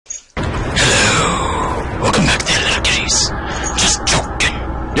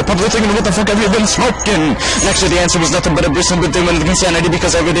Probably thinking, what the fuck have you been smoking? And actually the answer was nothing but a bristling with demon insanity,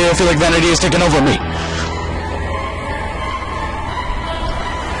 because every day I feel like vanity is taking over me.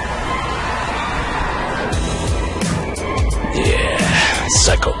 Yeah,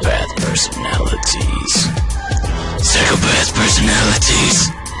 psychopath personalities. Psychopath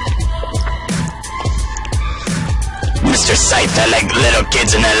personalities. Mr. Scythe, I like little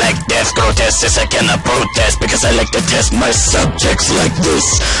kids and I like death grotesque. I cannot protest because I like to test my subjects like this.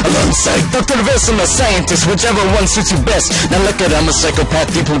 Alongside Dr.Vilson, a scientist, whichever one suits you best. Now look at it, I'm a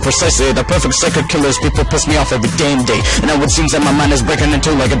psychopath, deeply and precisely. The perfect psycho killers, people piss me off every damn day. And now it seems that my mind is breaking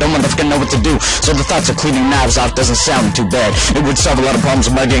into like I don't motherfucking know what to do. So the thoughts of cleaning knives off doesn't sound too bad. It would solve a lot of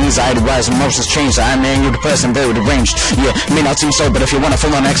problems with my anxiety, wise, emotions change. I'm angry, depressed, and very deranged. Yeah, it may not seem so, but if you want a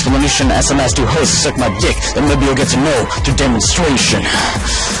full-on explanation, SMS to host, suck my dick, then maybe you'll get to know through demonstration. My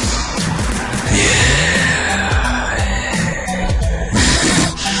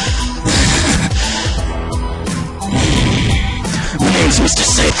name's Mr.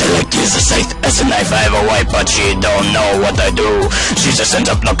 Scythe, I like to use a scythe as a knife. I have a wife, but she don't know what I do. She just ends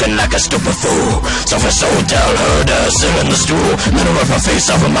up looking like a stupid fool. So for so tell her to sit in the stool, let her rip her face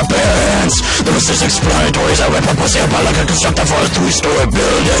off with my bare hands. The rest is explanatory, I rip her pussy apart like a constructor for a 3-story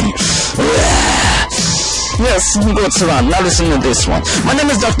building. Yes, what's around? Now listen to this one. My name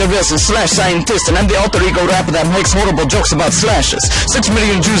is Dr.Vilson, /scientist, and I'm the alter ego rapper that makes horrible jokes about slashes. 6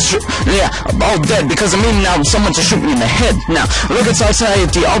 million Jews, all dead because of me now. Someone to shoot me in the head. Now, look at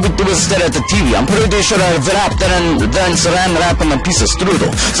society. All we do is stare at the TV. I'm pretty sure I've rapped and then saran wrap in a piece of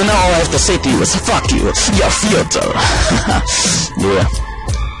strudel. So now all I have to say to you is, fuck you. You're futile. Yeah.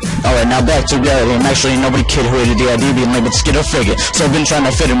 Alright, now back to reality. I'm actually nobody kid who hated the idea of being labeled schizophrenic. So I've been trying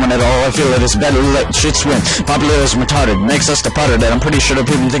to fit in when at all I feel that it's better to let shit swim. Popularity is retarded. Makes us departed. And I'm pretty sure that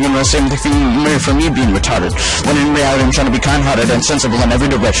people thinking the same thing from me being retarded. When in reality I'm trying to be kind-hearted and sensible in every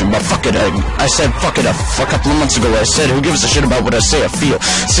direction. But fuck it, I said fuck it a couple of months ago. I said, who gives a shit about what I say or feel?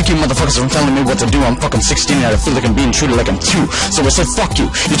 Sick you motherfuckers from telling me what to do. I'm fucking 16 and I feel like I'm being treated like I'm 2. So I said fuck you.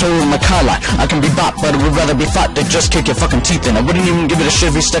 You told me my car lot. I can be bought, but I would rather be fought than just kick your fucking teeth in. I wouldn't even give it a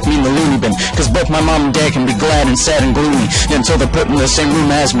shit if you stuck me in the loony bin, cause both my mom and dad can be glad and sad and gloomy until they're put in the same room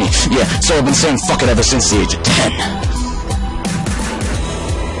as me. Yeah, so I've been saying fuck it ever since the age of 10.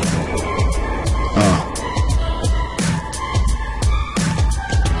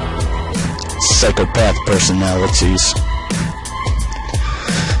 Psychopath personalities.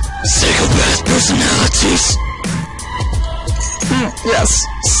 Psychopath personalities. Yes,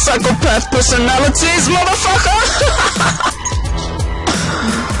 psychopath personalities, motherfucker!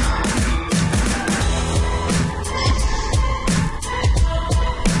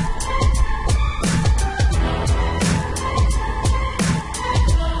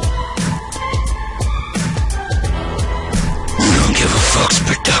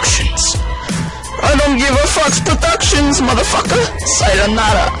 I don't give a fuck's productions, motherfucker.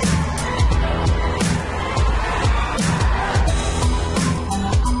 Sayonara.